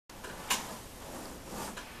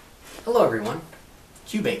Hello everyone,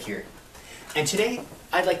 Qbake here, and today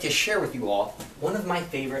I'd like to share with you all one of my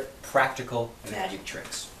favorite practical magic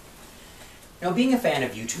tricks. Now, being a fan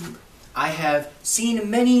of YouTube, I have seen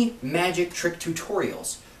many magic trick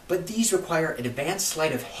tutorials, but these require an advanced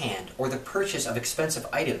sleight of hand or the purchase of expensive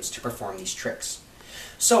items to perform these tricks.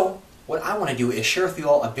 So, what I want to do is share with you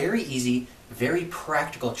all a very easy, very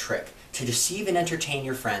practical trick to deceive and entertain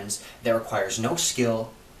your friends that requires no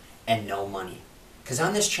skill and no money. Because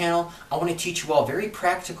on this channel, I want to teach you all very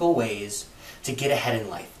practical ways to get ahead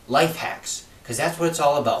in life. Life hacks, because that's what it's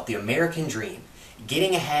all about, the American dream.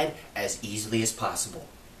 Getting ahead as easily as possible.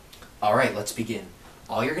 Alright, let's begin.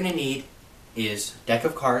 All you're going to need is a deck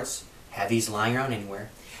of cards, have these lying around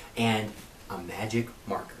anywhere, and a magic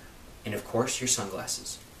marker. And of course, your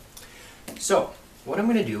sunglasses. So, what I'm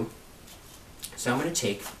going to do is I'm going to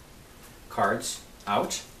take cards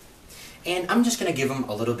out, and I'm just going to give them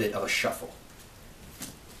a little bit of a shuffle.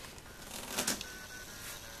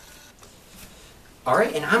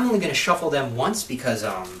 Alright, and I'm only going to shuffle them once because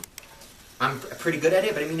I'm pretty good at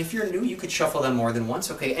it, but I mean, if you're new, you could shuffle them more than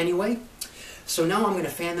once. Okay, anyway, so now I'm going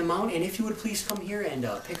to fan them out, and if you would please come here and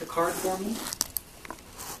pick a card for me.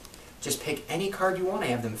 Just pick any card you want. I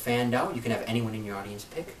have them fanned out. You can have anyone in your audience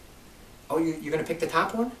pick. Oh, you're going to pick the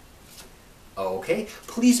top one? Okay.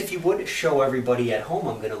 Please, if you would, show everybody at home.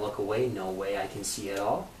 I'm going to look away. No way I can see it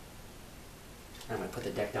all. I'm going to put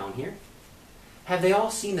the deck down here. Have they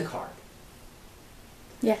all seen the card?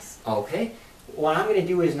 Yes. Okay. What I'm going to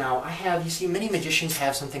do is now, you see, many magicians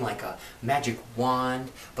have something like a magic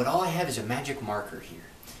wand, but all I have is a magic marker here.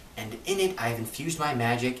 And in it, I've infused my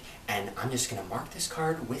magic, and I'm just going to mark this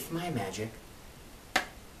card with my magic.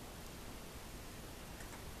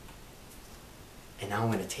 And now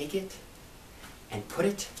I'm going to take it and put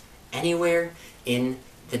it anywhere in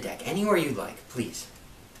the deck. Anywhere you like, please.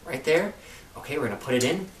 Right there. Okay, we're going to put it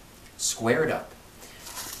in, square it up.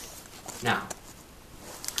 Now,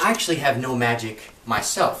 I actually have no magic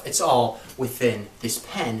myself. It's all within this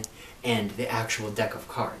pen and the actual deck of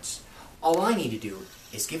cards. All I need to do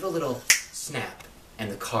is give a little snap and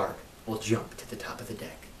the card will jump to the top of the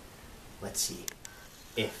deck. Let's see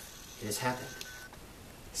if it has happened.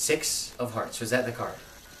 6 of hearts. Was that the card?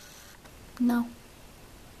 No.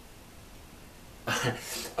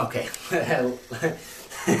 Okay.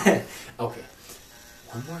 Okay.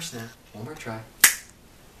 One more snap. One more try.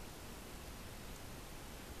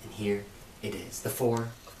 And here it is, the 4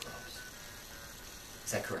 of clubs.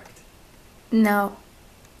 Is that correct? No.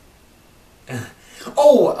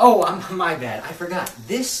 My bad. I forgot.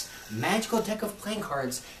 This magical deck of playing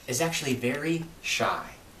cards is actually very shy.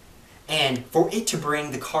 And for it to bring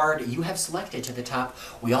the card you have selected to the top,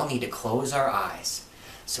 we all need to close our eyes.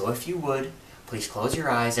 So if you would, please close your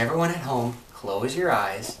eyes. Everyone at home, close your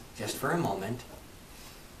eyes just for a moment.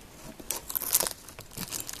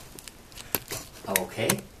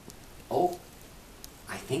 Okay. Oh,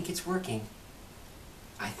 I think it's working.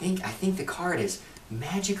 I think the card is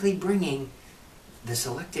magically bringing the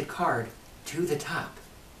selected card to the top.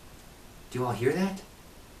 Do you all hear that?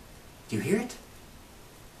 Do you hear it?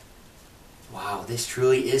 Wow, this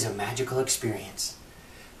truly is a magical experience.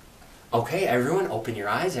 Okay, everyone, open your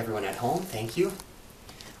eyes. Everyone at home, thank you.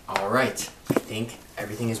 All right, I think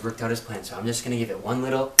everything has worked out as planned, so I'm just going to give it one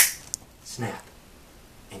little snap.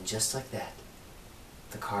 And just like that,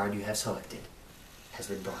 the card you have selected has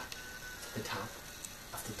been brought to the top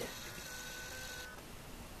of the deck.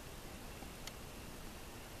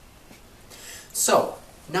 So,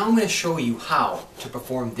 now I'm going to show you how to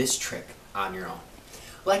perform this trick on your own.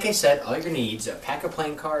 Like I said, all you're going to need is a pack of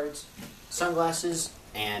playing cards, sunglasses,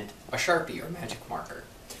 and a Sharpie or magic marker.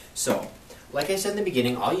 So, like I said in the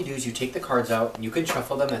beginning, all you do is you take the cards out, and you can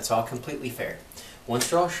shuffle them, that's all completely fair. Once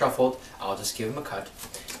they're all shuffled, I'll just give them a cut.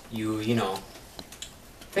 You know,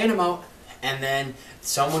 fan them out, and then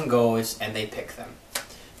someone goes and they pick them.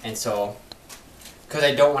 And so, because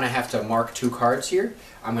I don't want to have to mark 2 cards here,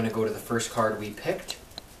 I'm going to go to the first card we picked,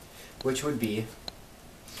 which would be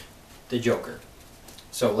the Joker.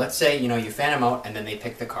 So let's say, you fan them out and then they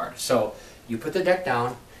pick the card. So you put the deck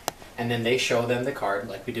down and then they show them the card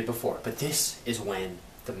like we did before. But this is when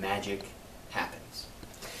the magic happens.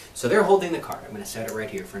 So they're holding the card. I'm going to set it right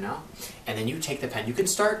here for now. And then you take the pen. You can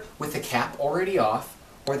start with the cap already off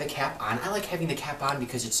or the cap on. I like having the cap on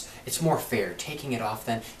because it's more fair. Taking it off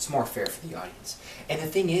then, it's more fair for the audience. And the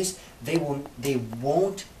thing is, they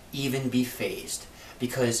won't even be phased.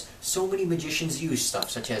 because so many magicians use stuff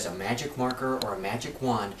such as a magic marker or a magic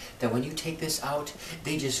wand that when you take this out,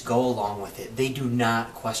 they just go along with it. They do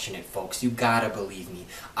not question it, folks. You gotta believe me.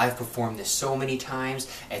 I've performed this so many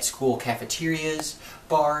times at school cafeterias,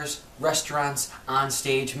 bars, restaurants, on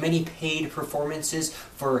stage, many paid performances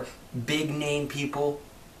for big name people,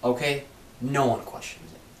 okay? No one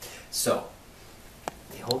questions it. So,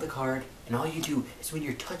 they hold the card, and all you do is when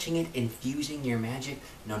you're touching it, infusing your magic,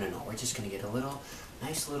 no, we're just going to get a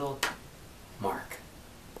nice little mark.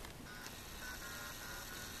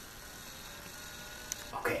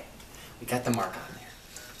 Okay, we got the mark on there.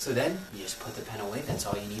 So then, you just put the pen away, that's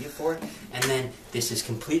all you need it for, and then this is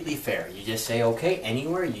completely fair. You just say, okay,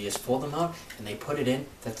 anywhere, you just fold them out, and they put it in,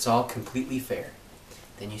 that's all completely fair.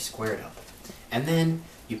 Then you square it up. And then,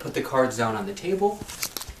 you put the cards down on the table,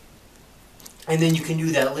 and then you can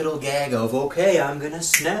do that little gag of, okay, I'm going to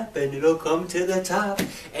snap and it'll come to the top.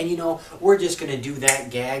 And you know, we're just going to do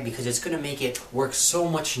that gag because it's going to make it work so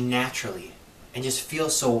much naturally and just feel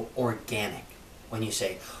so organic when you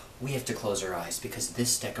say, we have to close our eyes because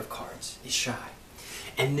this deck of cards is shy.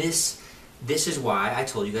 And this is why I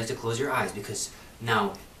told you guys to close your eyes, because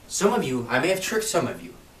now, some of you, I may have tricked some of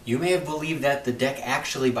you. You may have believed that the deck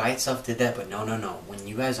actually by itself did that, but no. When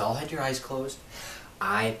you guys all had your eyes closed,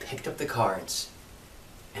 I picked up the cards,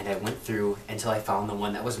 and I went through until I found the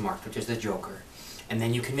one that was marked, which is the Joker. And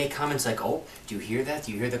then you can make comments like, oh, do you hear that?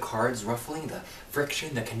 Do you hear the cards ruffling, the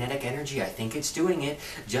friction, the kinetic energy? I think it's doing it.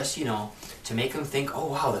 Just, you know, to make them think, oh,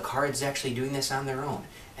 wow, the card's actually doing this on their own.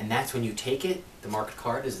 And that's when you take it, the marked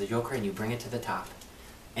card is the Joker, and you bring it to the top.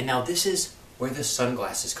 And now this is where the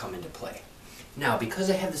sunglasses come into play. Now, because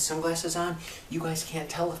I have the sunglasses on, you guys can't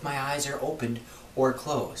tell if my eyes are opened or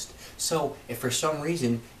closed. So, if for some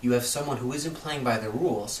reason you have someone who isn't playing by the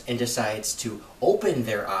rules and decides to open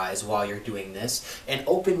their eyes while you're doing this, and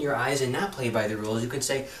open your eyes and not play by the rules, you could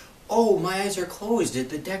say, oh, my eyes are closed,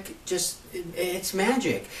 the deck just, it's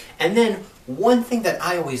magic. And then, one thing that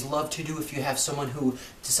I always love to do if you have someone who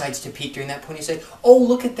decides to peek during that point, you say, oh,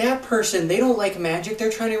 look at that person, they don't like magic,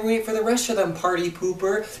 they're trying to ruin it for the rest of them, party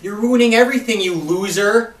pooper. You're ruining everything, you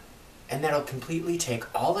loser. And that'll completely take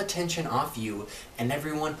all attention off you, and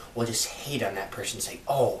everyone will just hate on that person, say,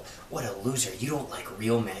 oh, what a loser, you don't like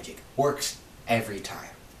real magic. Works every time.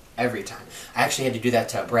 Every time. I actually had to do that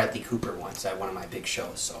to Bradley Cooper once at one of my big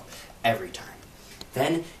shows, so every time.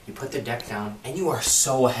 Then you put the deck down, and you are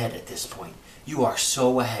so ahead at this point. You are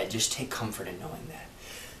so ahead. Just take comfort in knowing that.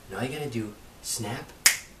 And all you gotta do, snap,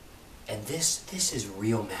 and this is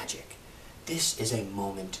real magic. This is a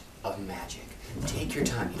moment of magic. Take your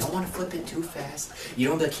time. You don't want to flip it too fast. You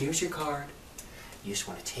don't be like, here's your card. You just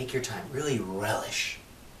want to take your time. Really relish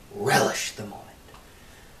the moment.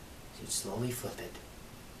 So you slowly flip it,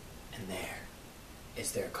 and there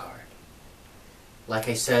is their card. Like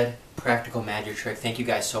I said, practical magic trick. Thank you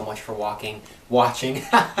guys so much for watching.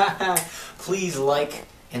 Please like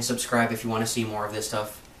and subscribe if you want to see more of this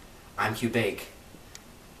stuff. I'm Qbake,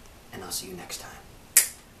 and I'll see you next time.